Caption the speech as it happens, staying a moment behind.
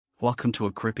Welcome to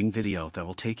a gripping video that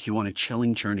will take you on a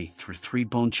chilling journey through three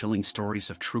bone-chilling stories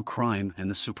of true crime and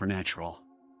the supernatural.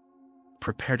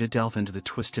 Prepare to delve into the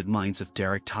twisted minds of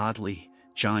Derrick Todd Lee,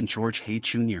 John George Haigh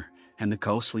Jr., and the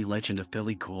ghostly legend of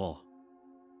Billy Ghoul.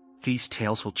 These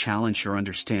tales will challenge your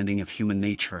understanding of human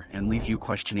nature and leave you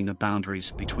questioning the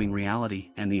boundaries between reality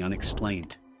and the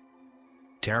unexplained.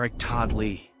 Derrick Todd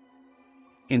Lee.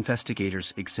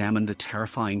 Investigators examined the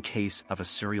terrifying case of a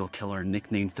serial killer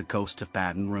nicknamed the Ghost of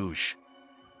Baton Rouge.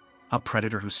 A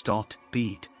predator who stalked,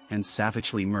 beat, and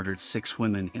savagely murdered 6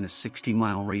 women in a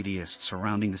 60-mile radius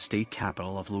surrounding the state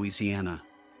capital of Louisiana.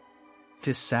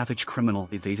 This savage criminal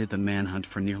evaded the manhunt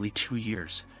for nearly 2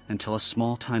 years, until a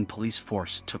small-time police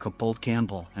force took a bold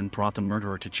gamble and brought the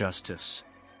murderer to justice.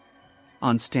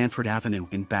 On Stanford Avenue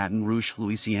in Baton Rouge,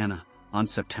 Louisiana, on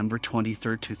September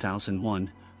 23,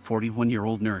 2001,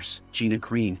 41-year-old nurse, Gina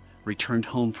Green, returned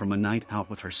home from a night out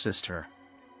with her sister.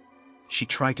 She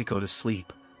tried to go to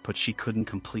sleep, but she couldn't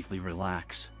completely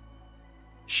relax.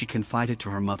 She confided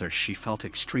to her mother she felt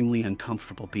extremely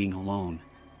uncomfortable being alone.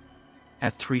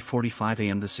 At 3:45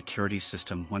 a.m. the security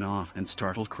system went off and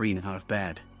startled Green out of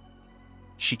bed.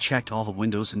 She checked all the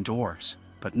windows and doors,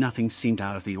 but nothing seemed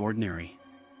out of the ordinary.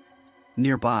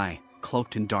 Nearby,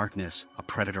 cloaked in darkness, a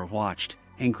predator watched,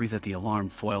 angry that the alarm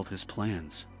foiled his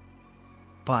plans.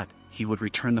 But he would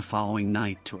return the following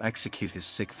night to execute his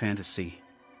sick fantasy.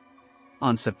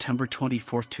 On September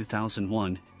 24,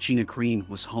 2001, Gina Green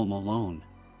was home alone.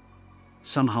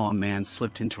 Somehow a man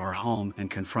slipped into her home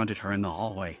and confronted her in the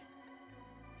hallway.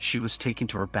 She was taken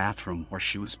to her bathroom where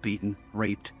she was beaten,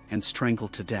 raped, and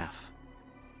strangled to death.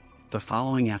 The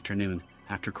following afternoon,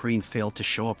 after Green failed to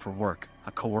show up for work,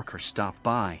 a coworker stopped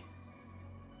by.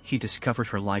 He discovered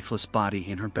her lifeless body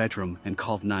in her bedroom and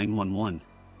called 911.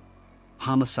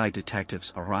 Homicide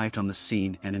detectives arrived on the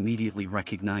scene and immediately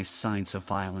recognized signs of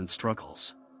violent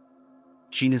struggles.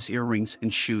 Gina's earrings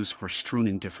and shoes were strewn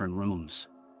in different rooms.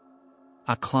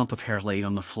 A clump of hair lay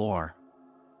on the floor.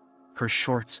 Her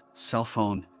shorts, cell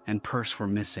phone, and purse were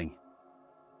missing.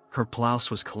 Her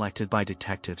blouse was collected by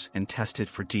detectives and tested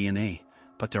for DNA,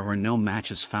 but there were no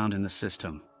matches found in the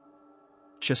system.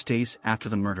 Just days after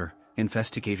the murder,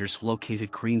 investigators located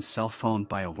Green's cell phone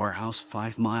by a warehouse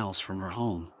 5 miles from her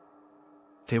home.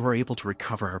 They were able to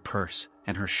recover her purse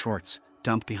and her shorts,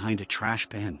 dumped behind a trash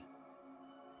bin.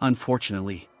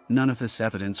 Unfortunately, none of this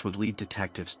evidence would lead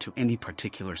detectives to any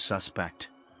particular suspect.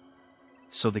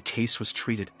 So the case was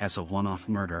treated as a one-off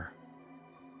murder.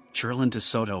 Jerlyn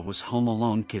DeSoto was home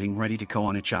alone getting ready to go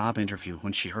on a job interview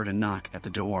when she heard a knock at the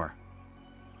door.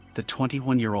 The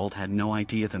 21-year-old had no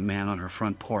idea the man on her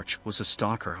front porch was a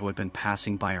stalker who had been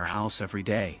passing by her house every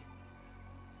day.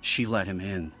 She let him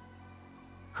in.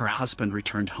 Her husband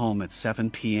returned home at 7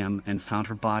 p.m. and found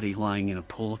her body lying in a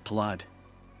pool of blood.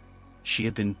 She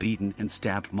had been beaten and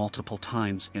stabbed multiple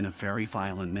times in a very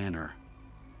violent manner.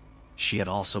 She had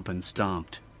also been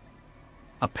stomped.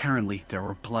 Apparently, there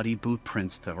were bloody boot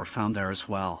prints that were found there as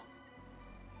well.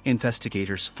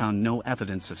 Investigators found no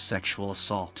evidence of sexual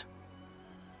assault.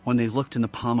 When they looked in the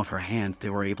palm of her hand, they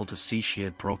were able to see she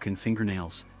had broken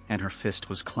fingernails, and her fist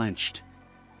was clenched.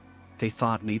 They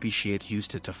thought maybe she had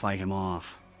used it to fight him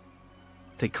off.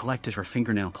 They collected her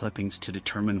fingernail clippings to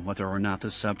determine whether or not the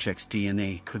subject's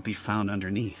DNA could be found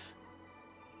underneath.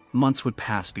 Months would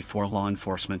pass before law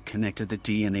enforcement connected the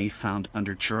DNA found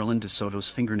under Jerlyn DeSoto's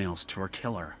fingernails to her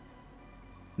killer.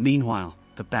 Meanwhile,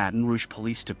 the Baton Rouge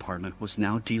Police Department was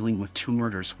now dealing with 2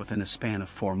 murders within a span of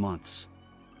 4 months.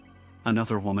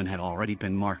 Another woman had already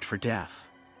been marked for death.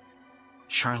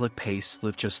 Charlotte Pace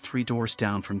lived just 3 doors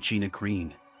down from Gina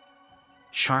Green.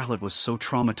 Charlotte was so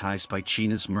traumatized by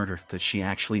Gina's murder that she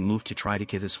actually moved to try to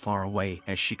get as far away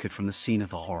as she could from the scene of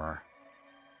the horror.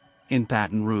 In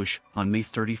Baton Rouge, on May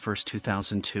 31,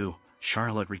 2002,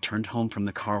 Charlotte returned home from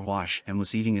the car wash and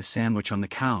was eating a sandwich on the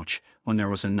couch when there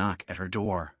was a knock at her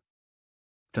door.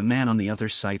 The man on the other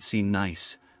side seemed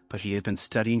nice, but he had been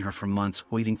studying her for months,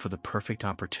 waiting for the perfect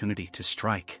opportunity to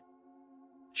strike.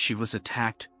 She was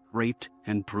attacked, raped,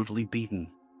 and brutally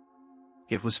beaten.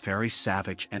 It was very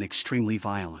savage and extremely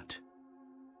violent.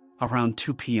 Around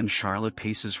 2 p.m. Charlotte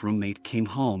Pace's roommate came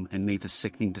home and made the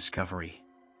sickening discovery.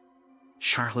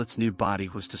 Charlotte's nude body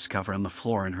was discovered on the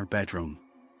floor in her bedroom.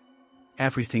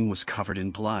 Everything was covered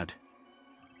in blood.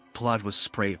 Blood was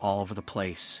sprayed all over the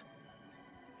place.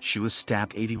 She was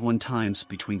stabbed 81 times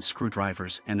between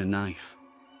screwdrivers and a knife.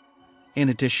 In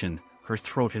addition, her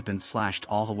throat had been slashed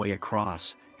all the way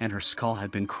across, and her skull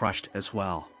had been crushed as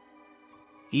well.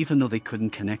 Even though they couldn't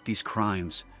connect these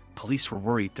crimes, police were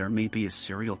worried there may be a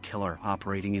serial killer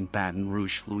operating in Baton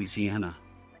Rouge, Louisiana.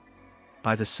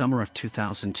 By the summer of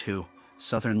 2002,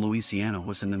 southern Louisiana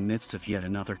was in the midst of yet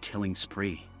another killing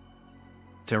spree.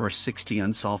 There were 60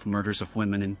 unsolved murders of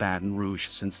women in Baton Rouge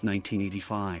since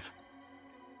 1985.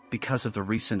 Because of the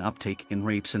recent uptake in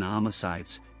rapes and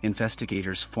homicides,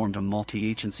 investigators formed a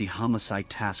multi-agency homicide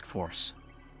task force.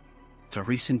 The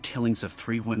recent killings of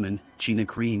 3 women, Gina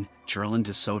Green, Geraldine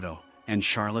DeSoto, and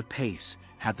Charlotte Pace,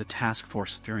 had the task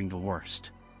force fearing the worst.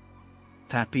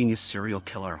 That being a serial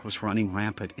killer was running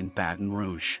rampant in Baton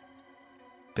Rouge.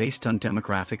 Based on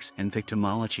demographics and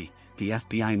victimology, the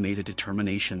FBI made a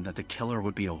determination that the killer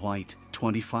would be a white,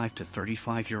 25 to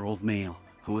 35-year-old male,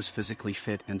 who was physically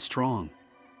fit and strong.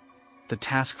 The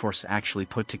task force actually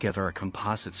put together a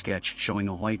composite sketch showing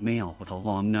a white male with a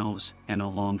long nose and a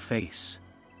long face.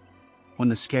 When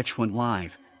the sketch went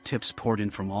live, tips poured in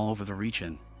from all over the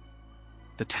region.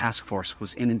 The task force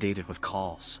was inundated with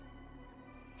calls.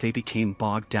 They became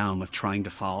bogged down with trying to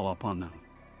follow up on them.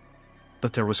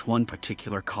 But there was one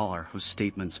particular caller whose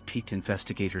statements piqued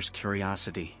investigators'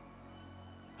 curiosity.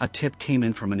 A tip came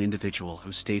in from an individual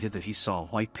who stated that he saw a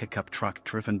white pickup truck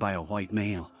driven by a white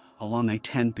male along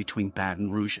I-10 between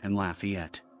Baton Rouge and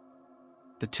Lafayette.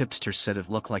 The tipster said it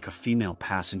looked like a female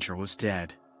passenger was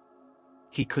dead.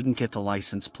 He couldn't get the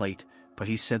license plate, but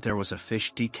he said there was a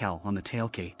fish decal on the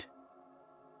tailgate.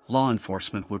 Law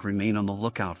enforcement would remain on the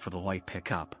lookout for the white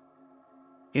pickup.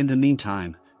 In the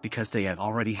meantime, because they had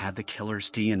already had the killer's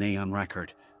DNA on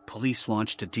record, police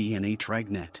launched a DNA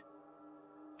dragnet.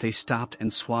 They stopped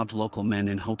and swabbed local men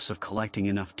in hopes of collecting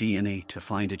enough DNA to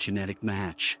find a genetic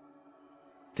match.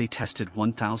 They tested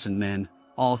 1,000 men,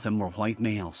 all of them were white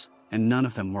males, and none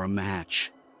of them were a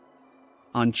match.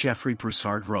 On Jeffrey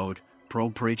Broussard Road, Breaux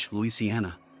Bridge,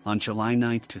 Louisiana, on July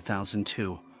 9,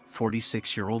 2002,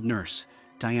 46-year-old nurse,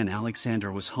 Diane Alexander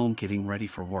was home getting ready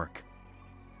for work.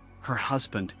 Her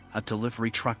husband, a delivery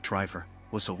truck driver,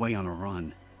 was away on a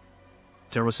run.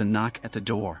 There was a knock at the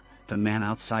door. The man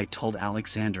outside told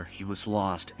Alexander he was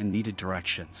lost and needed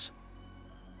directions.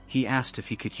 He asked if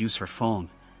he could use her phone,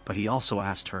 but he also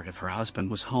asked her if her husband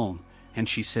was home, and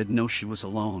she said no, she was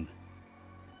alone.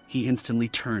 He instantly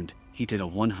turned. He did a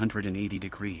 180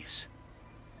 degrees.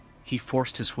 He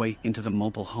forced his way into the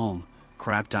mobile home,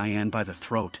 grabbed Diane by the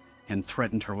throat, and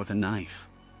threatened her with a knife.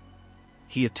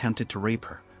 He attempted to rape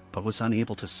her, but was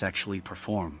unable to sexually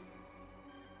perform.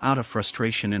 Out of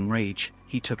frustration and rage,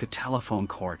 he took a telephone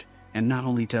cord, and not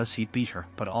only does he beat her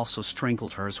but also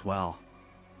strangled her as well.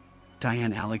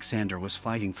 Diane Alexander was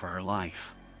fighting for her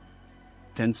life.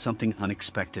 Then something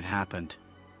unexpected happened.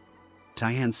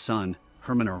 Diane's son,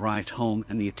 Herman, arrived home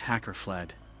and the attacker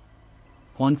fled.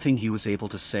 One thing he was able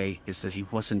to say is that he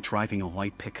wasn't driving a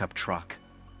white pickup truck.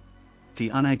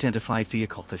 The unidentified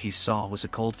vehicle that he saw was a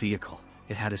gold vehicle.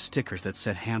 It had a sticker that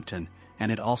said Hampton,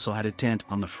 and it also had a dent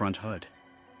on the front hood.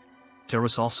 There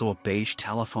was also a beige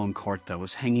telephone cord that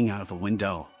was hanging out of the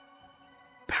window.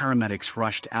 Paramedics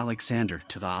rushed Alexander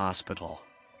to the hospital.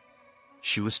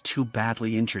 She was too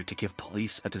badly injured to give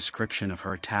police a description of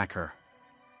her attacker.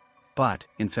 But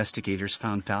investigators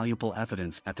found valuable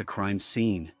evidence at the crime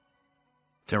scene.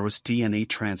 There was DNA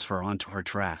transfer onto her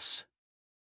dress.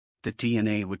 The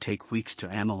DNA would take weeks to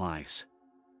analyze.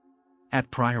 At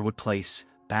Briarwood Place,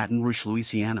 Baton Rouge,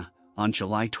 Louisiana, on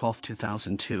July 12,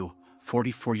 2002,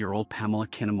 44-year-old Pamela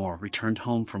Kinnemore returned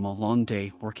home from a long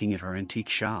day working at her antique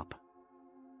shop.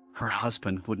 Her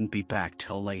husband wouldn't be back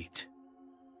till late.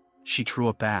 She drew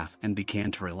a bath and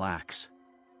began to relax.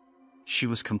 She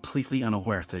was completely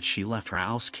unaware that she left her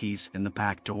house keys in the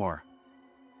back door.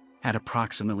 At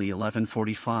approximately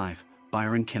 11:45,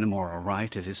 Byron Kinnemore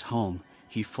arrived at his home.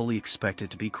 He fully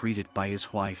expected to be greeted by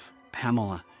his wife,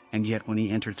 Pamela, and yet when he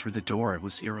entered through the door it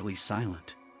was eerily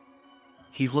silent.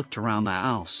 He looked around the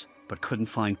house, but couldn't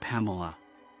find Pamela.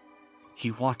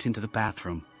 He walked into the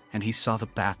bathroom, and he saw the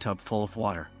bathtub full of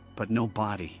water, but no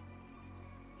body.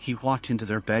 He walked into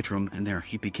their bedroom, and there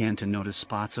he began to notice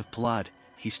spots of blood.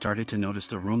 He started to notice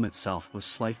the room itself was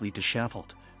slightly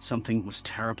disheveled. Something was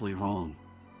terribly wrong.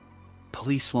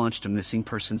 Police launched a missing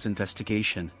persons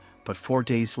investigation, but 4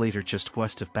 days later, just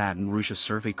west of Baton Rouge, a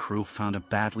survey crew found a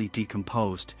badly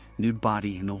decomposed, nude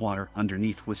body in the water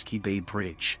underneath Whiskey Bay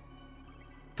Bridge.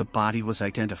 The body was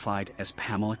identified as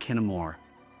Pamela Kinnemore.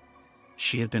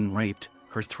 She had been raped,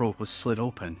 her throat was slit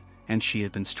open, and she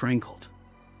had been strangled.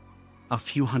 A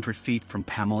few hundred feet from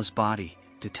Pamela's body,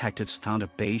 detectives found a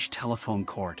beige telephone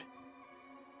cord.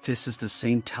 This is the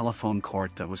same telephone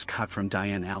cord that was cut from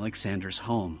Diane Alexander's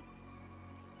home.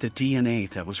 The DNA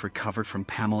that was recovered from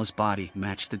Pamela's body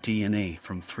matched the DNA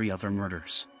from 3 other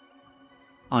murders.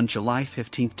 On July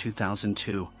 15,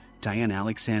 2002, Diane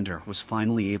Alexander was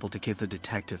finally able to give the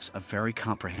detectives a very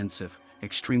comprehensive,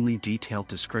 extremely detailed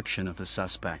description of the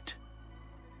suspect.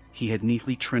 He had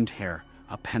neatly trimmed hair,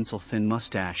 a pencil-thin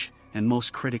mustache, and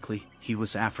most critically, he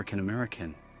was African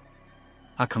American.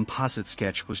 A composite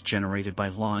sketch was generated by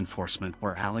law enforcement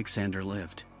where Alexander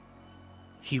lived.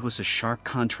 He was a sharp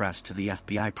contrast to the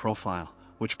FBI profile,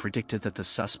 which predicted that the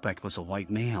suspect was a white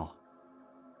male.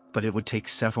 But it would take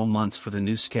several months for the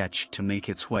new sketch to make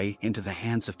its way into the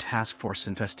hands of task force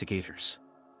investigators.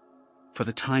 For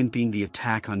the time being, the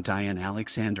attack on Diane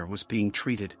Alexander was being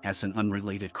treated as an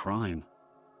unrelated crime.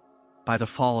 By the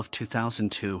fall of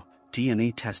 2002,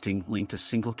 DNA testing linked a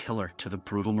single killer to the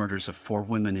brutal murders of 4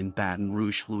 women in Baton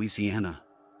Rouge, Louisiana.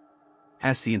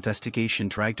 As the investigation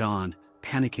dragged on,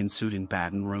 panic ensued in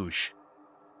Baton Rouge.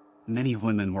 Many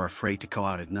women were afraid to go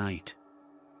out at night.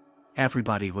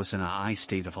 Everybody was in a high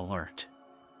state of alert.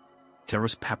 There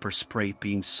was pepper spray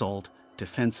being sold,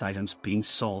 defense items being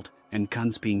sold, and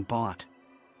guns being bought.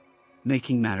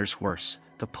 Making matters worse,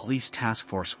 the police task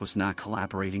force was not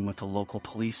collaborating with the local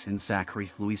police in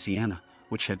Zachary, Louisiana,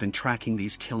 which had been tracking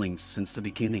these killings since the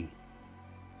beginning.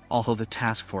 Although the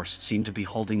task force seemed to be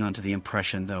holding on to the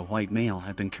impression that a white male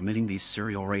had been committing these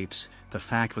serial rapes, the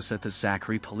fact was that the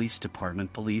Zachary Police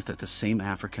Department believed that the same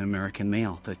African-American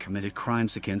male that committed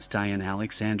crimes against Diane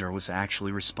Alexander was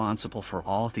actually responsible for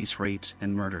all of these rapes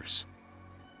and murders.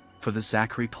 For the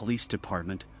Zachary Police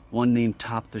Department, one name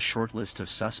topped the short list of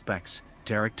suspects: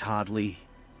 Derrick Todd Lee.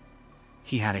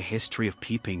 He had a history of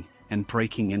peeping and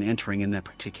breaking and entering in that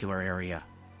particular area.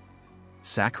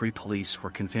 Zachary police were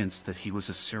convinced that he was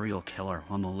a serial killer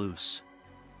on the loose.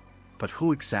 But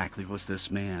who exactly was this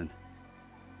man?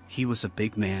 He was a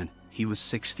big man. He was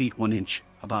 6 feet 1 inch,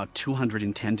 about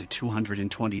 210 to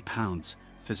 220 pounds,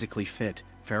 physically fit,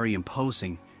 very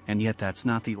imposing, and yet that's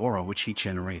not the aura which he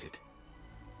generated.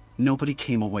 Nobody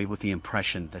came away with the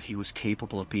impression that he was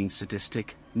capable of being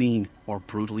sadistic, mean, or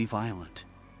brutally violent.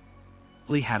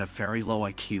 Lee had a very low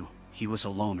IQ. He was a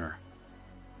loner.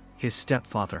 His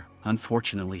stepfather,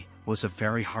 unfortunately, was a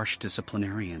very harsh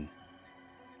disciplinarian.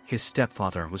 His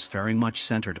stepfather was very much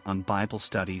centered on Bible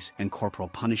studies and corporal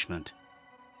punishment.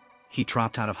 He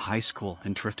dropped out of high school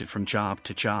and drifted from job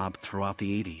to job throughout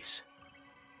the 80s.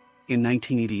 In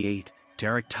 1988,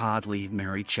 Derrick Todd Lee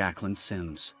married Jacqueline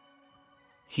Sims.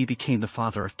 He became the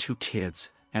father of 2 kids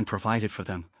and provided for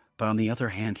them, but on the other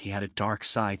hand, he had a dark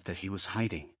side that he was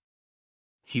hiding.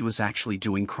 He was actually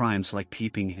doing crimes like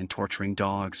peeping and torturing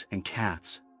dogs and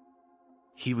cats.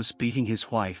 He was beating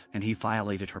his wife and he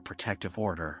violated her protective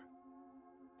order.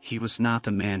 He was not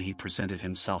the man he presented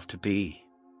himself to be.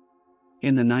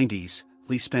 In the 90s,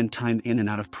 Lee spent time in and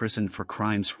out of prison for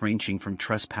crimes ranging from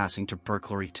trespassing to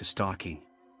burglary to stalking.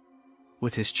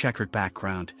 With his checkered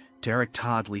background, Derrick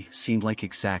Todd Lee seemed like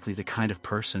exactly the kind of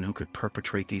person who could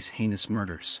perpetrate these heinous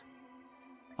murders.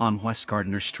 On West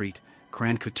Gardiner Street,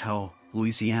 Grand Coteau,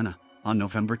 Louisiana, on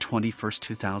November 21,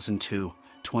 2002,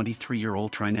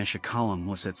 23-year-old Trinesha Collum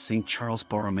was at St. Charles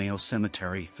Borromeo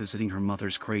Cemetery visiting her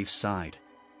mother's graveside.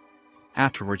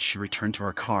 Afterwards, she returned to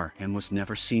her car and was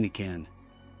never seen again.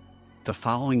 The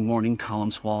following morning,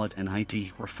 Collum's wallet and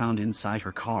ID were found inside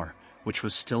her car, which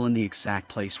was still in the exact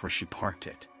place where she parked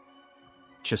it.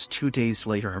 Just 2 days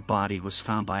later, her body was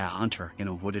found by a hunter in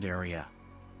a wooded area.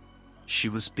 She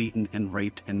was beaten and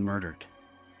raped and murdered.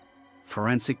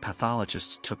 Forensic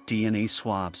pathologists took DNA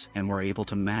swabs and were able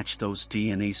to match those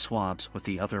DNA swabs with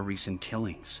the other recent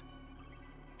killings.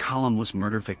 Collum was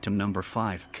murder victim number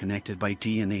 5, connected by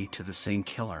DNA to the same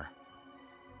killer.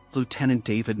 Lieutenant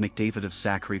David McDavid of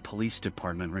Zachary Police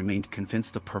Department remained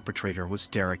convinced the perpetrator was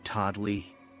Derrick Todd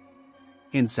Lee.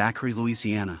 In Zachary,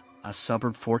 Louisiana, a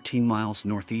suburb 14 miles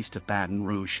northeast of Baton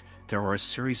Rouge, there were a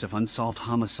series of unsolved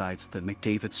homicides that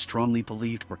McDavid strongly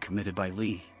believed were committed by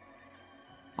Lee.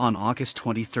 On August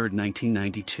 23,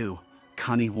 1992,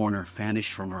 Connie Warner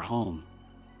vanished from her home.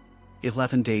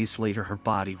 11 days later, her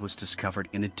body was discovered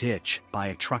in a ditch by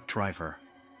a truck driver.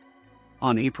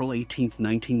 On April 18,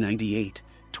 1998,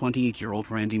 28-year-old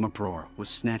Randy Mabror was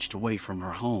snatched away from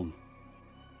her home.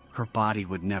 Her body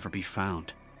would never be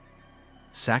found.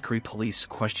 Zachary police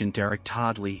questioned Derrick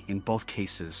Todd Lee in both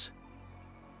cases.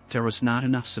 There was not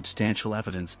enough substantial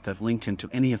evidence that linked him to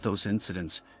any of those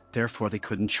incidents, therefore they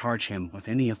couldn't charge him with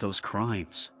any of those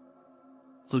crimes.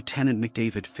 Lieutenant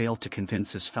McDavid failed to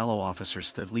convince his fellow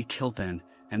officers that Lee killed then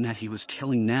and that he was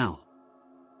killing now.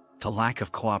 The lack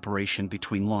of cooperation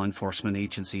between law enforcement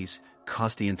agencies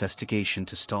caused the investigation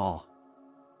to stall.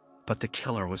 But the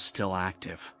killer was still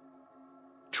active,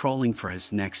 trolling for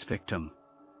his next victim.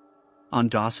 On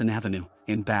Dawson Avenue,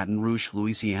 in Baton Rouge,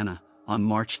 Louisiana, on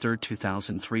March 3,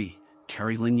 2003,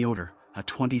 Carrie Lynn Yoder, a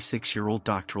 26-year-old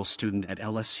doctoral student at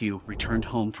LSU, returned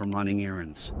home from running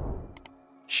errands.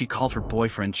 She called her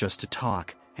boyfriend just to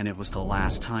talk, and it was the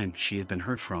last time she had been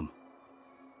heard from.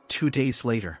 2 days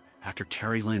later, after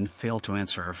Terry Lynn failed to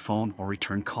answer her phone or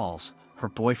return calls, her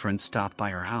boyfriend stopped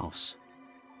by her house.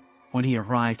 When he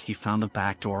arrived, he found the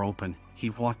back door open.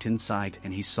 He walked inside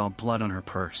and he saw blood on her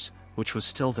purse, which was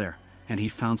still there, and he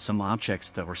found some objects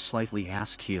that were slightly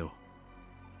askew.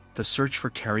 The search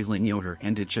for Terry Lynn Yoder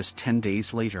ended just 10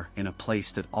 days later in a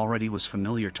place that already was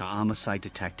familiar to homicide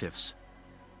detectives.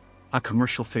 A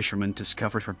commercial fisherman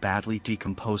discovered her badly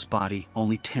decomposed body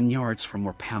only 10 yards from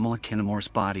where Pamela Kinnamore's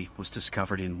body was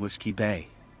discovered in Whiskey Bay.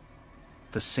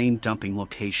 The same dumping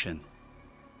location.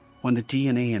 When the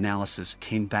DNA analysis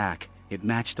came back, it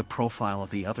matched the profile of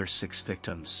the other 6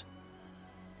 victims.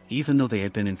 Even though they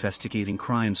had been investigating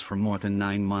crimes for more than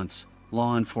 9 months,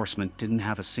 law enforcement didn't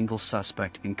have a single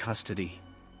suspect in custody.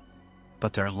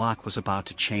 But their luck was about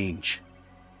to change.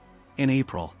 In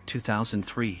April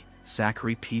 2003,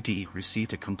 Zachary PD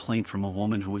received a complaint from a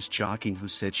woman who was jogging who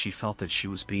said she felt that she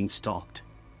was being stalked.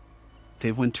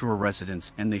 They went to her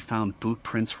residence and they found boot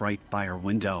prints right by her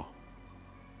window.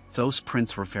 Those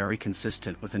prints were very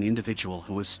consistent with an individual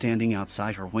who was standing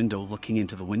outside her window looking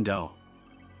into the window.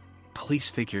 Police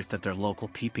figured that their local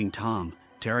peeping Tom,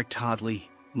 Derrick Todd Lee,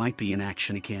 might be in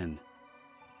action again.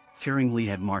 Fearing Lee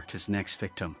had marked his next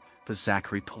victim, the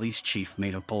Zachary police chief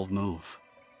made a bold move.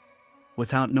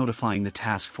 Without notifying the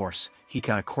task force, he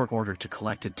got a court order to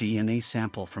collect a DNA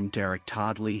sample from Derrick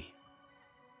Todd Lee.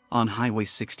 On Highway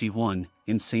 61,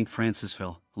 in St.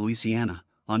 Francisville, Louisiana,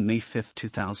 on May 5,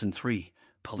 2003,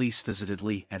 police visited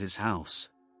Lee at his house.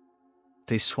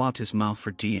 They swabbed his mouth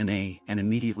for DNA and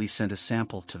immediately sent a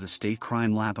sample to the state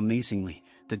crime lab. Amazingly,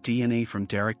 the DNA from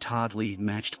Derrick Todd Lee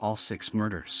matched all 6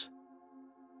 murders.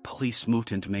 Police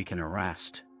moved in to make an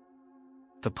arrest.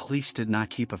 The police did not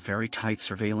keep a very tight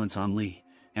surveillance on Lee,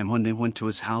 and when they went to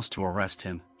his house to arrest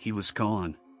him, he was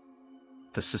gone.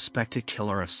 The suspected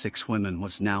killer of 6 women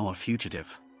was now a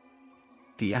fugitive.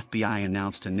 The FBI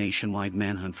announced a nationwide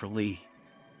manhunt for Lee.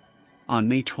 On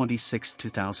May 26,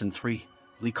 2003,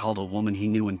 Lee called a woman he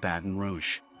knew in Baton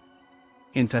Rouge.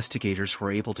 Investigators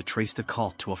were able to trace the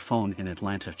call to a phone in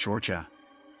Atlanta, Georgia.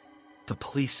 The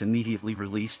police immediately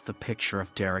released the picture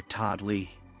of Derrick Todd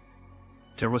Lee.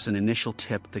 There was an initial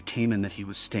tip that came in that he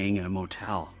was staying in a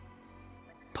motel.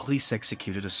 Police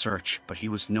executed a search, but he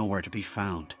was nowhere to be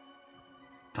found.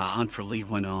 The hunt for Lee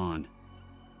went on.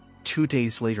 2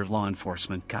 days later, law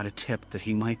enforcement got a tip that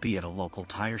he might be at a local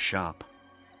tire shop.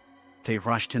 They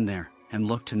rushed in there and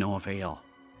looked to no avail.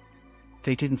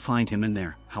 They didn't find him in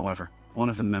there. However, one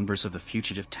of the members of the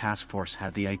fugitive task force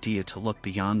had the idea to look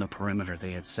beyond the perimeter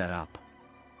they had set up.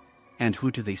 And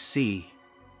who do they see?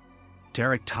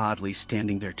 Derrick Todd Lee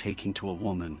standing there taking to a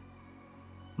woman.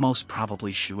 Most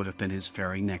probably she would have been his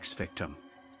very next victim.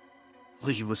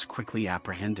 Lee was quickly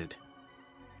apprehended.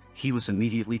 He was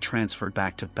immediately transferred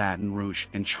back to Baton Rouge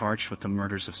and charged with the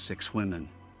murders of 6 women.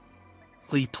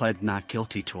 Lee pled not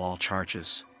guilty to all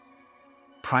charges.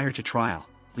 Prior to trial,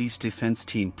 Lee's defense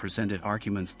team presented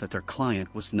arguments that their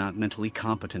client was not mentally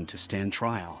competent to stand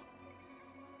trial.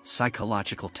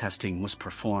 Psychological testing was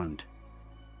performed.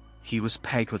 He was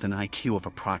pegged with an IQ of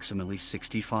approximately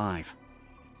 65.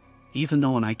 Even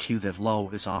though an IQ that low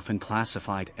is often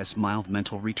classified as mild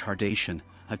mental retardation,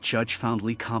 a judge found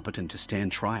Lee competent to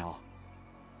stand trial.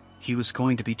 He was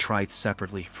going to be tried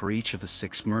separately for each of the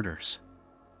 6 murders.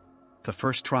 The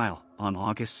first trial, on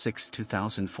August 6,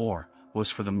 2004,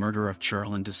 was for the murder of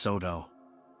Jerlyn DeSoto.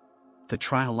 The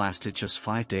trial lasted just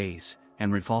 5 days,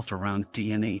 and revolved around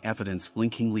DNA evidence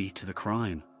linking Lee to the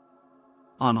crime.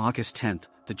 On August 10th,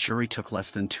 the jury took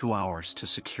less than 2 hours to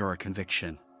secure a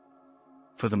conviction.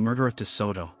 For the murder of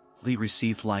DeSoto, Lee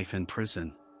received life in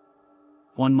prison.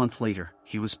 1 month later,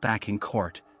 he was back in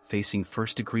court, facing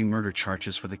first-degree murder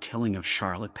charges for the killing of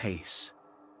Charlotte Pace.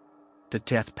 The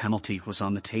death penalty was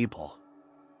on the table.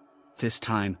 This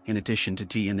time, in addition to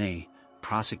DNA,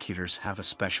 prosecutors have a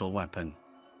special weapon.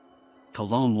 The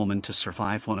lone woman to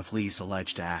survive one of Lee's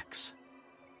alleged acts.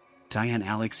 Diane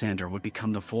Alexander would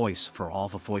become the voice for all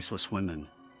the voiceless women.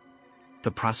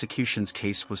 The prosecution's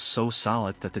case was so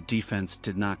solid that the defense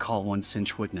did not call one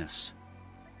single witness.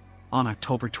 On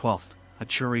October 12th, a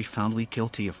jury found Lee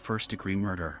guilty of first-degree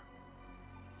murder.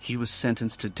 He was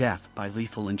sentenced to death by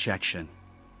lethal injection.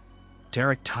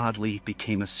 Derrick Todd Lee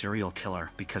became a serial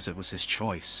killer because it was his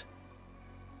choice.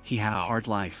 He had a hard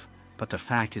life, but the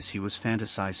fact is he was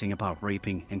fantasizing about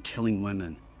raping and killing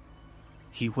women.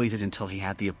 He waited until he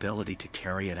had the ability to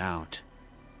carry it out.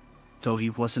 Though he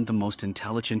wasn't the most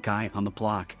intelligent guy on the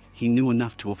block, he knew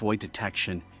enough to avoid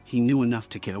detection, he knew enough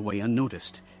to get away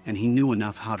unnoticed, and he knew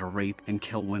enough how to rape and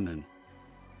kill women.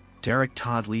 Derrick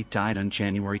Todd Lee died on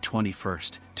January 21,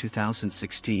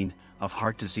 2016, of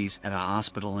heart disease at a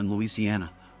hospital in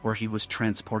Louisiana, where he was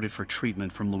transported for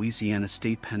treatment from Louisiana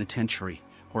State Penitentiary,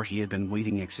 where he had been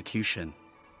waiting execution.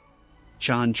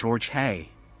 John George Haigh.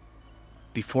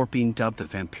 Before being dubbed the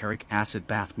vampiric acid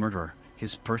bath murderer,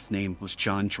 his birth name was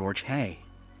John George Haigh.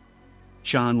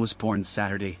 John was born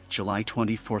Saturday, July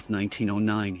 24,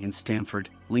 1909 in Stamford,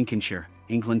 Lincolnshire,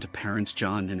 England to parents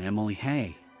John and Emily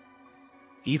Haigh.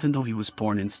 Even though he was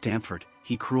born in Stamford,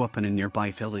 he grew up in a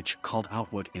nearby village called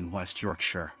Outwood in West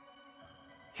Yorkshire.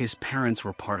 His parents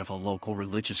were part of a local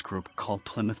religious group called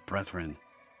Plymouth Brethren.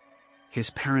 His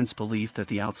parents believed that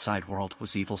the outside world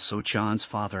was evil, so John's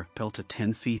father built a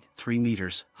 10 feet, 3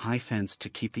 meters high fence to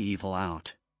keep the evil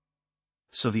out.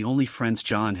 So the only friends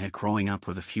John had growing up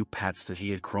were the few pets that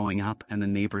he had growing up and the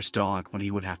neighbor's dog when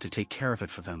he would have to take care of it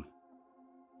for them.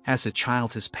 As a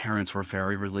child, his parents were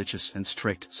very religious and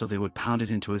strict, so they would pound it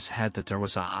into his head that there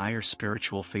was a higher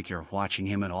spiritual figure watching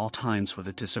him at all times with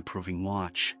a disapproving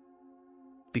watch.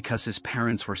 Because his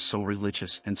parents were so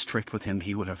religious and strict with him,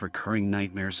 he would have recurring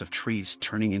nightmares of trees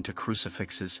turning into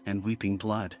crucifixes and weeping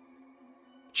blood.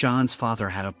 John's father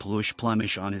had a bluish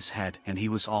blemish on his head, and he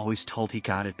was always told he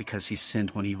got it because he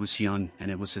sinned when he was young, and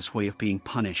it was his way of being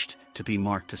punished, to be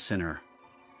marked a sinner.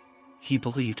 He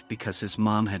believed because his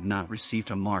mom had not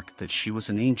received a mark that she was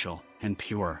an angel and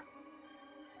pure.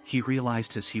 He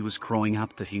realized as he was growing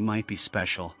up that he might be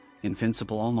special,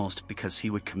 invincible almost, because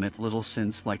he would commit little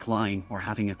sins like lying or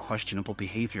having a questionable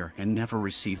behavior and never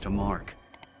received a mark.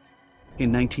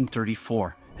 In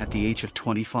 1934, at the age of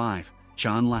 25,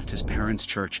 John left his parents'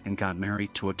 church and got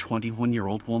married to a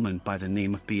 21-year-old woman by the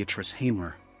name of Beatrice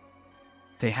Hamer.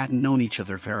 They hadn't known each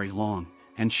other very long,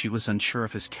 and she was unsure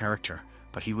of his character,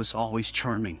 but he was always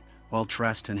charming,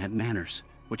 well-dressed and had manners,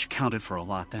 which counted for a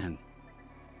lot then.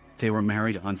 They were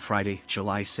married on Friday,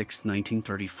 July 6,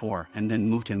 1934, and then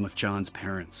moved in with John's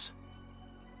parents.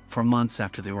 For months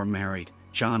after they were married,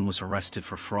 John was arrested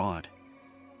for fraud.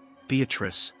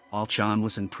 Beatrice, while John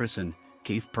was in prison,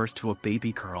 gave birth to a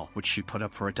baby girl which she put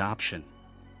up for adoption.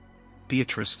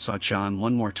 Beatrice saw John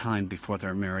one more time before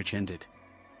their marriage ended.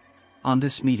 On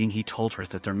this meeting, he told her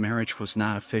that their marriage was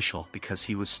not official because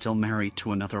he was still married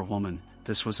to another woman.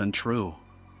 This was untrue.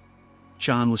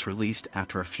 John was released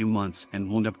after a few months and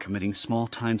wound up committing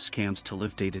small-time scams to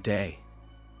live day to day.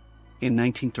 In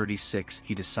 1936,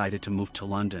 he decided to move to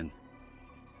London.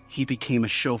 He became a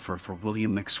chauffeur for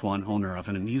William McSwan, owner of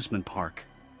an amusement park.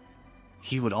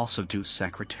 He would also do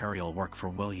secretarial work for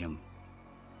William.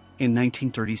 In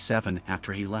 1937,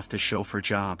 after he left the chauffeur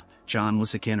job, John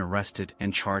was again arrested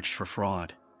and charged for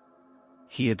fraud.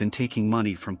 He had been taking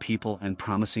money from people and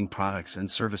promising products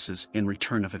and services in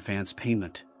return of advance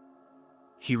payment.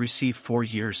 He received 4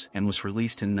 years and was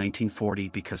released in 1940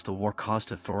 because the war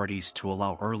caused authorities to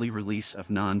allow early release of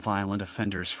non-violent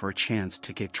offenders for a chance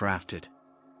to get drafted.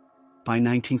 By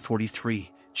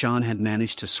 1943, John had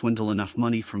managed to swindle enough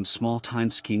money from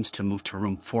small-time schemes to move to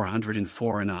room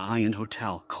 404 in a high-end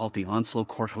hotel called the Onslow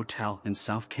Court Hotel in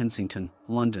South Kensington,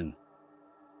 London.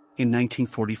 In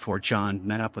 1944, John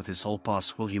met up with his old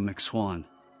boss William McSwan.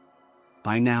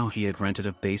 By now he had rented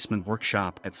a basement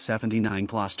workshop at 79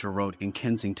 Gloucester Road in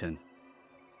Kensington.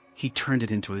 He turned it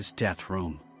into his death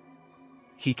room.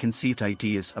 He conceived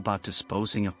ideas about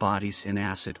disposing of bodies in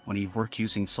acid when he worked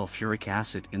using sulfuric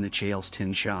acid in the jail's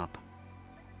tin shop.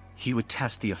 He would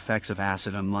test the effects of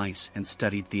acid on mice and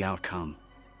studied the outcome.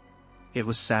 It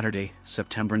was Saturday,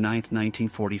 September 9,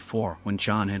 1944, when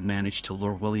John had managed to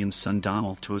lure William's son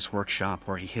Donald to his workshop,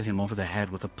 where he hit him over the head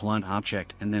with a blunt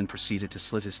object and then proceeded to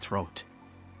slit his throat.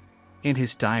 In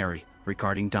his diary,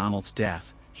 regarding Donald's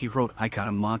death, he wrote, "I got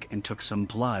a mug and took some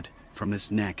blood from his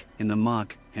neck in the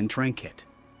mug and drank it."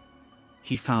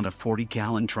 He found a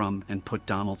 40-gallon drum and put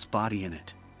Donald's body in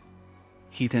it.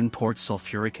 He then poured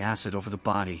sulfuric acid over the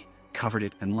body, covered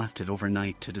it and left it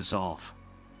overnight to dissolve.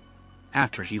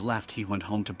 After he left, he went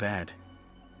home to bed.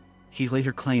 He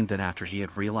later claimed that after he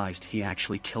had realized he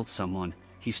actually killed someone,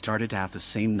 he started to have the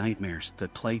same nightmares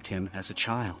that plagued him as a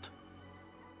child.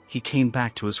 He came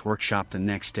back to his workshop the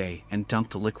next day and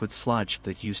dumped the liquid sludge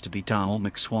that used to be Donald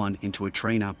McSwan into a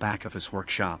drain out back of his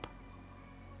workshop.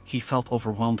 He felt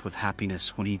overwhelmed with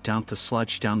happiness when he dumped the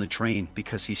sludge down the drain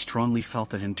because he strongly felt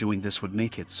that him doing this would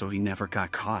make it so he never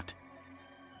got caught.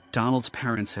 Donald's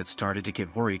parents had started to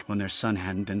get worried when their son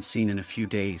hadn't been seen in a few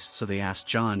days, so they asked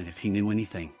John if he knew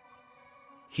anything.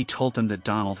 He told them that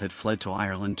Donald had fled to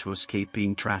Ireland to escape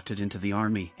being drafted into the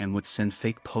army and would send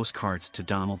fake postcards to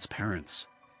Donald's parents.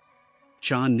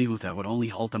 John knew that would only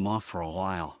hold them off for a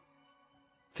while.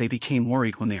 They became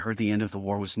worried when they heard the end of the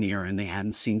war was near and they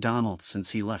hadn't seen Donald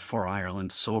since he left for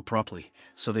Ireland so abruptly,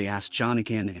 so they asked John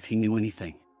again if he knew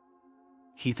anything.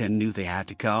 He then knew they had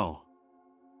to go.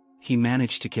 He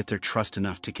managed to get their trust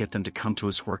enough to get them to come to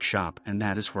his workshop, and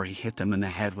that is where he hit them in the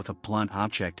head with a blunt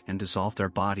object and dissolved their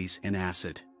bodies in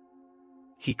acid.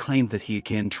 He claimed that he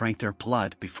again drank their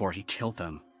blood before he killed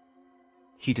them.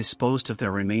 He disposed of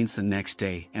their remains the next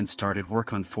day and started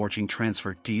work on forging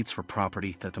transfer deeds for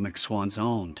property that the McSwans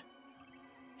owned.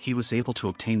 He was able to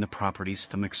obtain the properties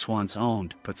the McSwans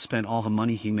owned, but spent all the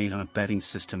money he made on a betting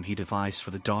system he devised for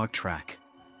the dog track.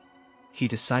 He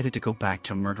decided to go back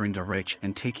to murdering the rich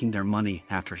and taking their money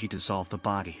after he dissolved the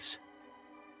bodies.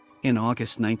 In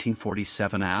August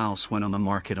 1947, a house went on the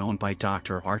market owned by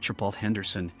Dr. Archibald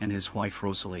Henderson and his wife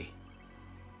Rosalie.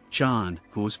 John,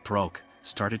 who was broke,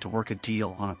 started to work a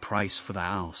deal on a price for the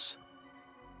house.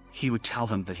 He would tell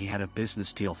them that he had a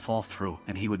business deal fall through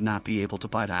and he would not be able to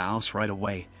buy the house right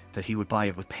away, that he would buy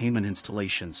it with payment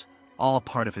installations, all a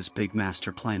part of his big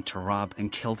master plan to rob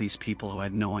and kill these people who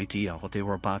had no idea what they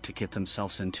were about to get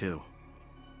themselves into.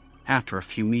 After a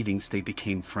few meetings, they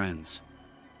became friends.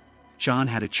 John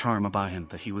had a charm about him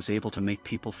that he was able to make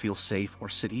people feel safe or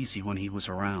sit easy when he was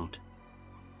around.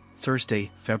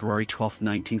 Thursday, February 12,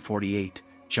 1948,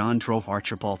 John drove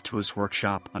Archibald to his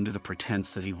workshop under the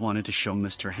pretense that he wanted to show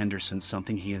Mr. Henderson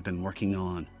something he had been working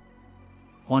on.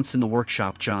 Once in the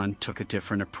workshop, John took a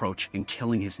different approach in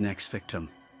killing his next victim.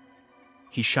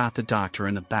 He shot the doctor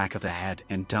in the back of the head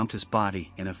and dumped his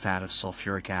body in a vat of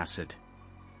sulfuric acid.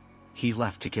 He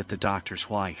left to get the doctor's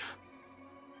wife.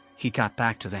 He got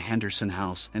back to the Henderson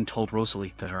house and told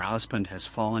Rosalie that her husband has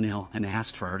fallen ill and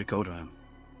asked for her to go to him.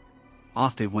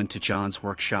 Off they went to John's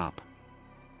workshop.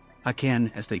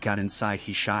 Again, as they got inside,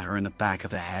 he shot her in the back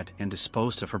of the head and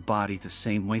disposed of her body the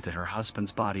same way that her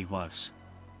husband's body was.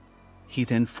 He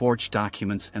then forged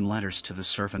documents and letters to the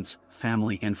servants,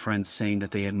 family and friends saying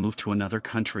that they had moved to another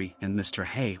country and Mr.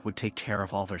 Haigh would take care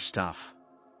of all their stuff.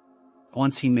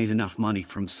 Once he made enough money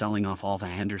from selling off all the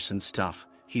Henderson stuff,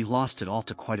 he lost it all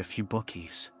to quite a few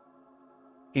bookies.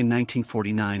 In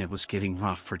 1949 it was getting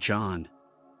rough for John.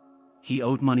 He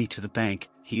owed money to the bank,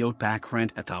 he owed back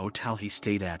rent at the hotel he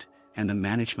stayed at, and the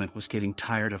management was getting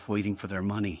tired of waiting for their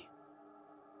money.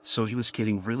 So he was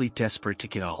getting really desperate to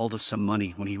get a hold of some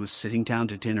money when he was sitting down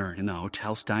to dinner in the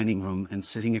hotel's dining room, and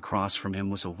sitting across from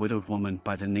him was a widowed woman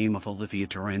by the name of Olivia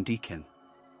Duran Deacon.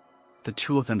 The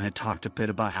two of them had talked a bit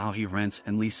about how he rents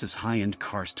and leases high-end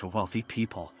cars to wealthy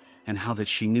people, and how that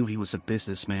she knew he was a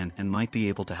businessman and might be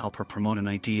able to help her promote an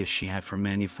idea she had for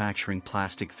manufacturing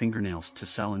plastic fingernails to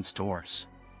sell in stores.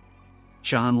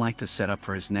 John liked the setup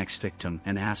for his next victim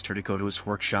and asked her to go to his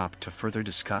workshop to further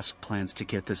discuss plans to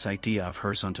get this idea of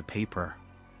hers onto paper.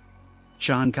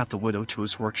 John got the widow to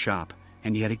his workshop,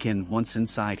 and yet again, once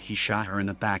inside, he shot her in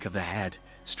the back of the head,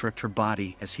 stripped her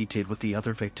body as he did with the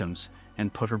other victims,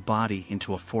 and put her body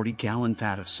into a 40-gallon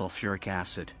vat of sulfuric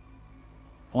acid.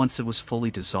 Once it was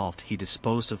fully dissolved, he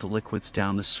disposed of the liquids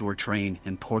down the sewer drain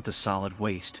and poured the solid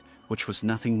waste, which was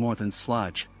nothing more than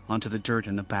sludge, onto the dirt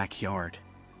in the backyard.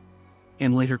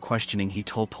 In later questioning, he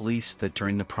told police that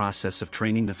during the process of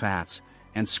draining the vats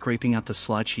and scraping out the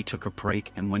sludge, he took a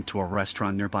break and went to a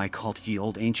restaurant nearby called Ye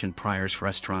Old Ancient Prior's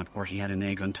Restaurant, where he had an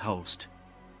egg on toast.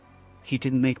 He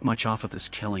didn't make much off of this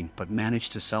killing, but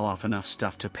managed to sell off enough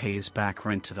stuff to pay his back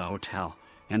rent to the hotel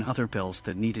and other bills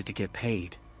that needed to get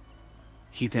paid.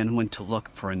 He then went to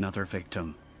look for another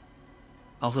victim.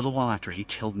 A little while after he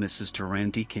killed Mrs.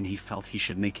 Duran Deacon, he felt he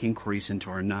should make inquiries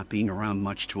into her not being around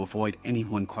much to avoid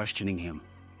anyone questioning him.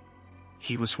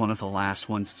 He was one of the last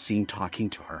ones seen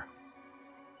talking to her.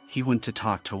 He went to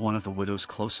talk to one of the widow's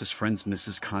closest friends,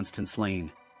 Mrs. Constance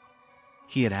Lane.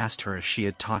 He had asked her if she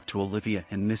had talked to Olivia,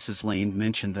 and Mrs. Lane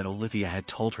mentioned that Olivia had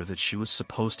told her that she was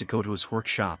supposed to go to his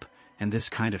workshop, and this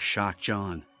kind of shocked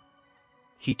John.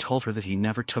 He told her that he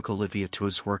never took Olivia to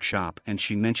his workshop, and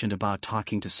she mentioned about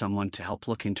talking to someone to help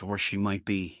look into where she might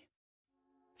be.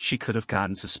 She could have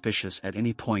gotten suspicious at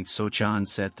any point, so John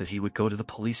said that he would go to the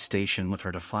police station with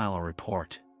her to file a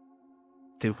report.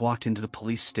 They walked into the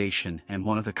police station, and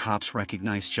one of the cops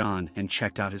recognized John and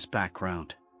checked out his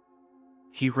background.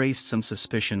 He raised some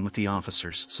suspicion with the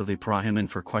officers, so they brought him in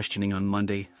for questioning on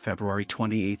Monday, February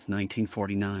 28,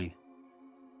 1949.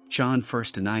 John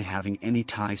first denied having any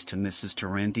ties to Mrs.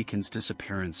 Duran Deacon's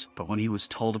disappearance, but when he was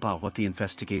told about what the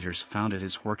investigators found at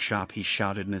his workshop, he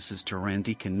shouted, "Mrs. Duran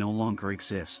Deacon no longer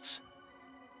exists.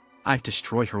 I've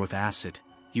destroyed her with acid.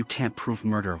 You can't prove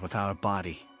murder without a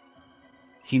body."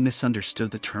 He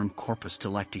misunderstood the term corpus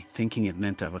delicti, thinking it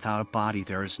meant that without a body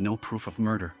there is no proof of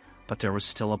murder, but there was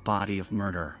still a body of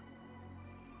murder.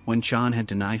 When John had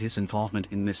denied his involvement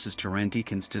in Mrs. Duran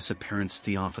Deacon's disappearance,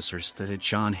 the officers that had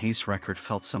John Hay's record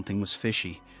felt something was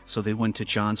fishy, so they went to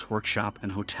John's workshop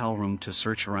and hotel room to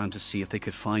search around to see if they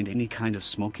could find any kind of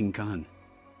smoking gun.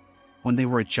 When they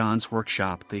were at John's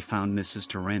workshop, they found Mrs.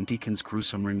 Duran Deacon's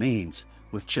gruesome remains,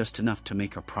 with just enough to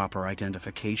make a proper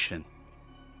identification.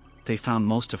 They found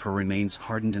most of her remains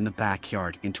hardened in the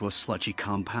backyard into a sludgy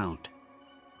compound.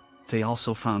 They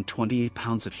also found 28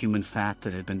 pounds of human fat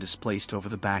that had been displaced over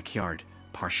the backyard,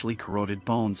 partially corroded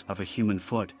bones of a human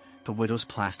foot, the widow's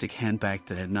plastic handbag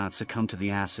that had not succumbed to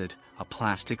the acid, a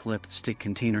plastic lipstick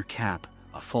container cap,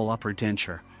 a full upper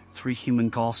denture, 3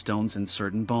 human gallstones, and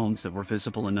certain bones that were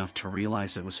visible enough to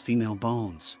realize it was female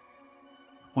bones.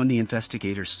 When the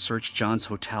investigators searched John's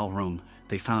hotel room,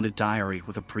 they found a diary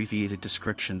with abbreviated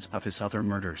descriptions of his other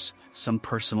murders, some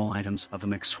personal items of the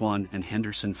McSwan and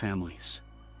Henderson families.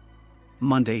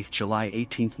 Monday, July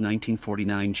 18,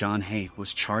 1949, John Haigh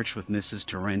was charged with Mrs.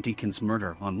 Duran Deacon's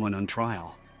murder on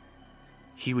trial.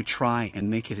 He would try and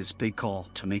make it his big goal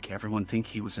to make everyone think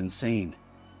he was insane.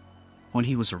 When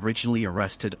he was originally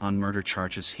arrested on murder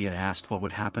charges, he had asked what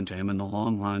would happen to him in the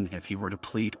long run if he were to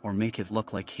plead or make it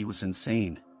look like he was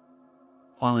insane.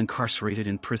 While incarcerated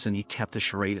in prison, he kept the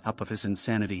charade up of his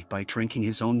insanity by drinking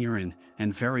his own urine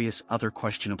and various other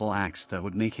questionable acts that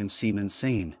would make him seem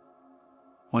insane.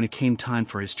 When it came time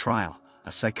for his trial,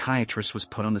 a psychiatrist was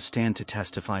put on the stand to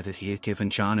testify that he had given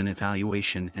John an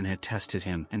evaluation and had tested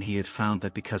him, and he had found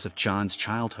that because of John's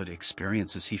childhood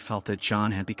experiences, he felt that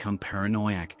John had become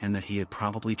paranoid and that he had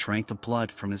probably drank the blood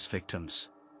from his victims.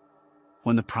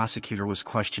 When the prosecutor was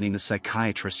questioning the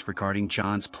psychiatrist regarding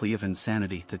John's plea of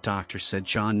insanity, the doctor said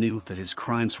John knew that his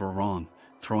crimes were wrong,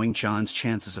 throwing John's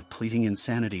chances of pleading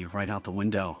insanity right out the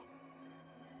window.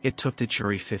 It took the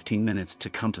jury 15 minutes to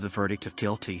come to the verdict of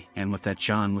guilty, and with that,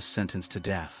 John was sentenced to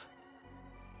death.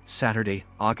 Saturday,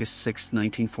 August 6,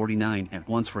 1949, at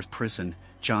Wandsworth Prison,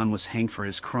 John was hanged for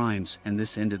his crimes, and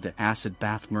this ended the acid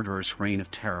bath murderer's reign of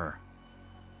terror.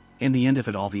 In the end of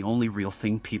it all, the only real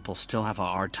thing people still have a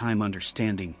hard time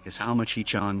understanding is how much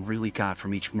John really got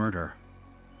from each murder.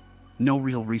 No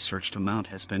real researched amount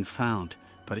has been found,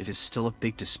 but it is still a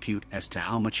big dispute as to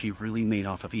how much he really made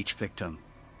off of each victim.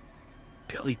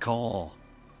 Billy Cole.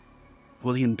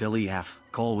 William Billy F.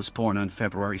 Cole was born on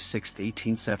February 6,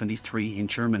 1873 in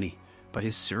Germany, but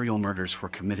his serial murders were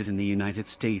committed in the United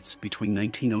States between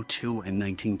 1902 and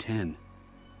 1910.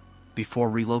 Before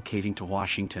relocating to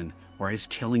Washington, where his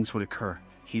killings would occur,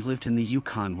 he lived in the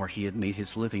Yukon, where he had made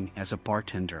his living as a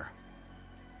bartender.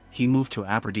 He moved to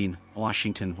Aberdeen,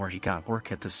 Washington, where he got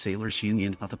work at the Sailors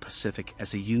Union of the Pacific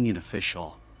as a union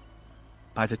official.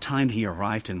 By the time he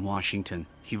arrived in Washington,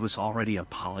 he was already a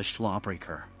polished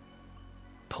lawbreaker.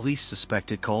 Police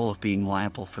suspected Cole of being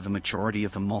liable for the majority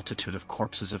of the multitude of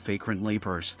corpses of vagrant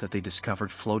laborers that they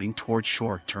discovered floating toward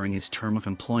shore during his term of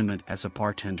employment as a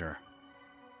bartender.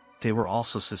 They were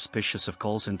also suspicious of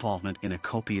Cole's involvement in a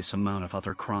copious amount of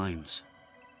other crimes.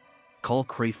 Cole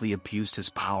greatly abused his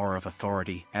power of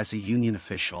authority as a union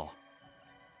official.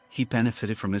 He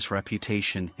benefited from his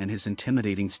reputation and his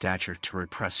intimidating stature to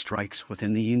repress strikes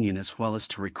within the union as well as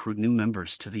to recruit new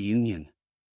members to the union.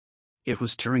 It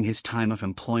was during his time of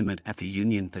employment at the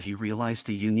union that he realized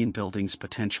the union building's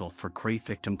potential for great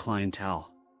victim clientele.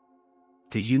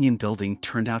 The union building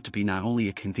turned out to be not only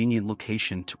a convenient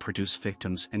location to produce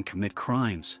victims and commit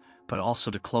crimes, but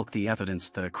also to cloak the evidence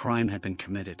that a crime had been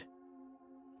committed.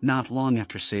 Not long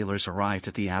after sailors arrived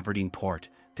at the Aberdeen port,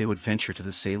 they would venture to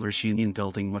the Sailors Union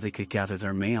building where they could gather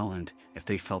their mail and, if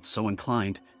they felt so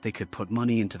inclined, they could put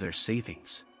money into their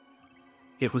savings.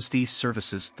 It was these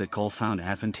services that Cole found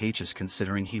advantageous,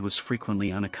 considering he was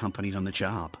frequently unaccompanied on the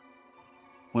job.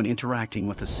 When interacting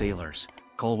with the sailors,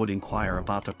 Cole would inquire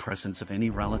about the presence of any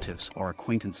relatives or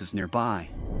acquaintances nearby.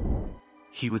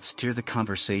 He would steer the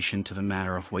conversation to the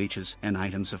matter of wages and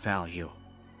items of value.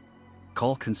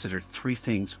 Cole considered 3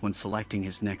 things when selecting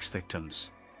his next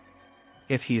victims.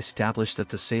 If he established that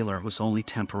the sailor was only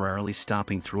temporarily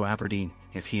stopping through Aberdeen,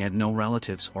 if he had no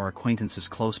relatives or acquaintances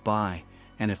close by,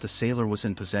 and if the sailor was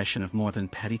in possession of more than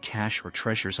petty cash or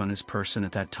treasures on his person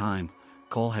at that time,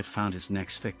 Cole had found his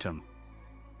next victim.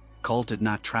 Cole did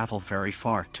not travel very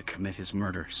far to commit his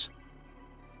murders.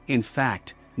 In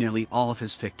fact, nearly all of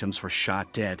his victims were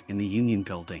shot dead in the Union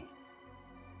building.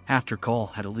 After Cole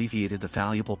had alleviated the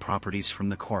valuable properties from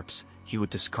the corpse, he would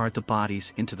discard the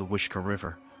bodies into the Wishkah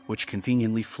River, which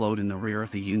conveniently flowed in the rear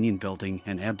of the Union building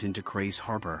and ebbed into Gray's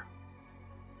Harbor.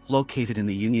 Located in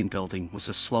the Union building was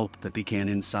a slope that began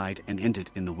inside and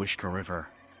ended in the Wishkah River.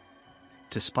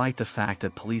 Despite the fact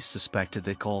that police suspected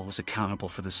that Cole was accountable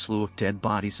for the slew of dead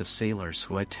bodies of sailors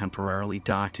who had temporarily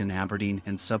docked in Aberdeen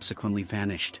and subsequently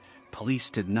vanished, police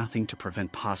did nothing to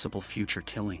prevent possible future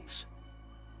killings.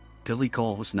 Billy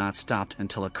Cole was not stopped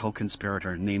until a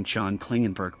co-conspirator named John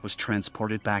Klingenberg was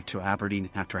transported back to Aberdeen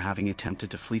after having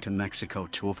attempted to flee to Mexico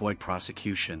to avoid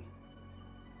prosecution.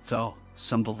 Though,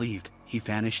 some believed, he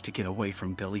vanished to get away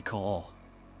from Billy Cole.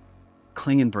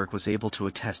 Klingenberg was able to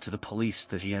attest to the police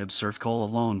that he had observed Cole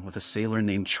alone with a sailor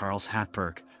named Charles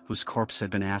Hatberg, whose corpse had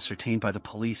been ascertained by the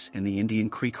police in the Indian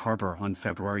Creek Harbor on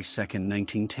February 2,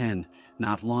 1910,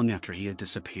 not long after he had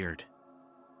disappeared.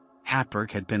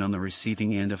 Hatberg had been on the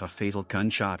receiving end of a fatal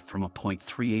gunshot from a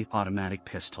 .38 automatic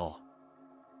pistol.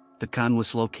 The gun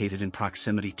was located in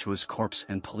proximity to his corpse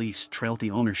and police trailed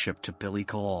the ownership to Billy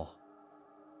Cole.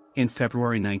 In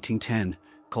February 1910,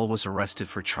 Cole was arrested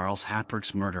for Charles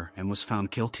Hatberg's murder and was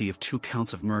found guilty of 2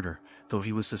 counts of murder, though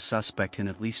he was the suspect in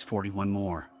at least 41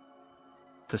 more.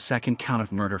 The second count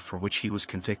of murder for which he was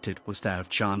convicted was that of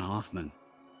John Hoffman.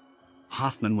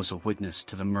 Hoffman was a witness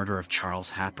to the murder of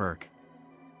Charles Hatberg.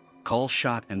 Cole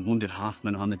shot and wounded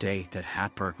Hoffman on the day that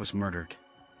Hatberg was murdered.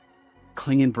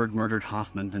 Klingenberg murdered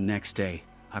Hoffman the next day,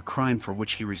 a crime for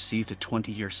which he received a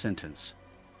 20-year sentence.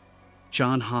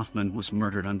 John Hoffman was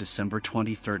murdered on December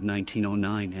 23,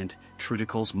 1909 and, true to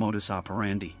Cole's modus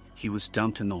operandi, he was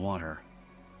dumped in the water.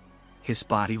 His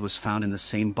body was found in the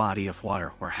same body of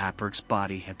water where Hatberg's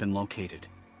body had been located.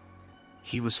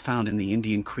 He was found in the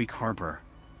Indian Creek Harbor.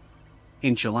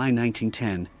 In July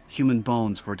 1910, human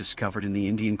bones were discovered in the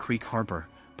Indian Creek Harbor,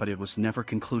 but it was never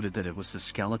concluded that it was the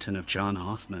skeleton of John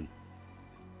Hoffman.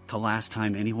 The last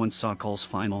time anyone saw Cole's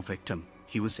final victim,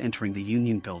 he was entering the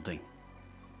Union Building.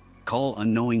 Cole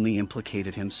unknowingly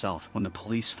implicated himself when the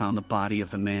police found the body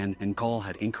of the man and Cole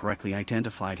had incorrectly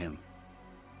identified him.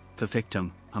 The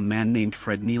victim, a man named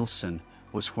Fred Nielsen,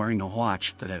 was wearing a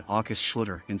watch that had August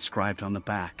Schluter inscribed on the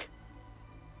back.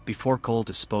 Before Cole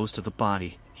disposed of the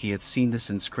body, he had seen this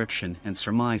inscription and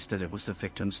surmised that it was the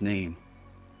victim's name.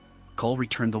 Cole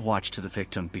returned the watch to the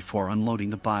victim before unloading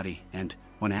the body and,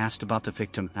 when asked about the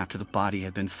victim after the body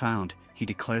had been found, he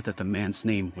declared that the man's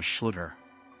name was Schluter.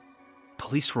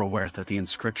 Police were aware that the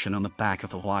inscription on the back of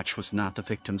the watch was not the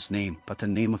victim's name but the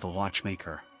name of the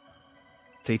watchmaker.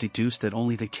 They deduced that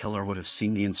only the killer would have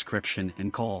seen the inscription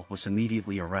and Cole was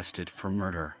immediately arrested for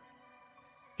murder.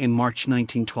 In March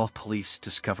 1912, police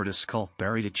discovered a skull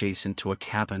buried adjacent to a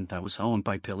cabin that was owned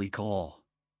by Billy Cole.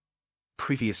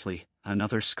 Previously,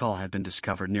 another skull had been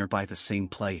discovered nearby the same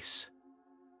place.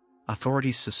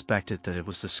 Authorities suspected that it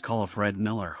was the skull of Red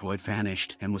Miller who had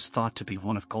vanished and was thought to be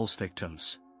one of Cole's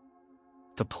victims.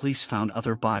 The police found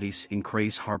other bodies in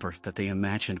Grays Harbor that they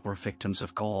imagined were victims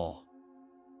of Cole.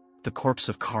 The corpse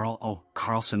of Carl O.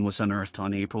 Carlson was unearthed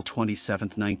on April 27,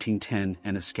 1910,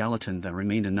 and a skeleton that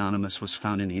remained anonymous was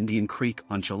found in Indian Creek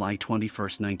on July 21,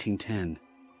 1910.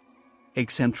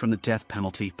 Exempt from the death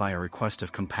penalty by a request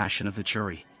of compassion of the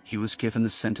jury, he was given the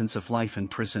sentence of life in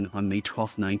prison on May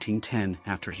 12, 1910,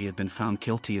 after he had been found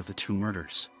guilty of the 2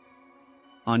 murders.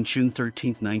 On June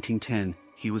 13, 1910,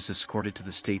 he was escorted to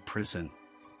the state prison.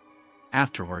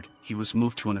 Afterward, he was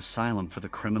moved to an asylum for the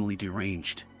criminally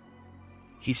deranged.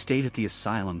 He stayed at the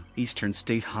asylum, Eastern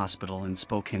State Hospital in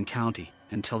Spokane County,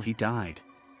 until he died.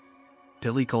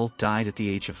 Billy Cole died at the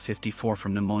age of 54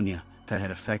 from pneumonia that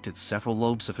had affected several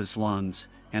lobes of his lungs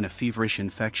and a feverish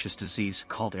infectious disease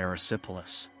called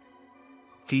erysipelas.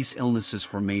 These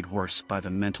illnesses were made worse by the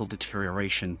mental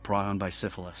deterioration brought on by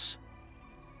syphilis.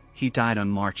 He died on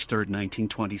March 3,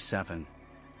 1927.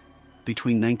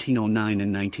 Between 1909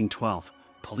 and 1912,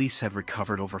 police had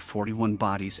recovered over 41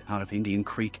 bodies out of Indian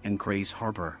Creek and Grays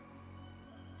Harbor.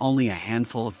 Only a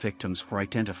handful of victims were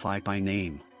identified by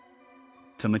name.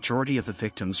 The majority of the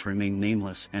victims remained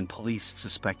nameless and police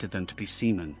suspected them to be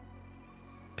seamen.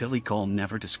 Billy Cole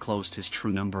never disclosed his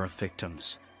true number of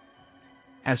victims.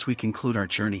 As we conclude our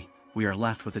journey, we are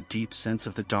left with a deep sense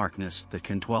of the darkness that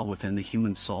can dwell within the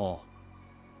human soul.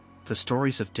 The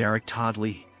stories of Derrick Todd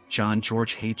Lee, John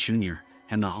George Haigh Jr.,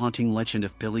 and the haunting legend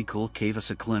of Billy Cole gave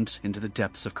us a glimpse into the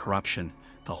depths of corruption,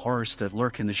 the horrors that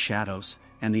lurk in the shadows,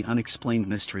 and the unexplained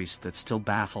mysteries that still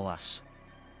baffle us.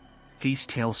 These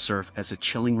tales serve as a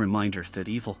chilling reminder that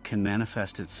evil can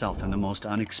manifest itself in the most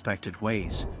unexpected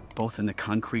ways, both in the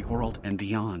concrete world and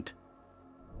beyond.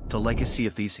 The legacy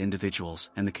of these individuals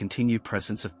and the continued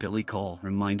presence of Billy Cole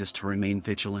remind us to remain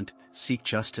vigilant, seek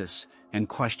justice, and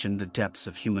question the depths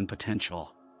of human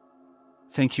potential.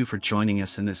 Thank you for joining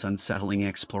us in this unsettling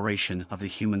exploration of the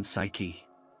human psyche.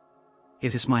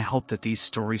 It is my hope that these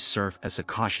stories serve as a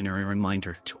cautionary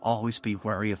reminder to always be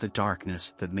wary of the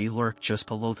darkness that may lurk just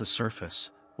below the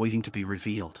surface, waiting to be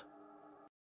revealed.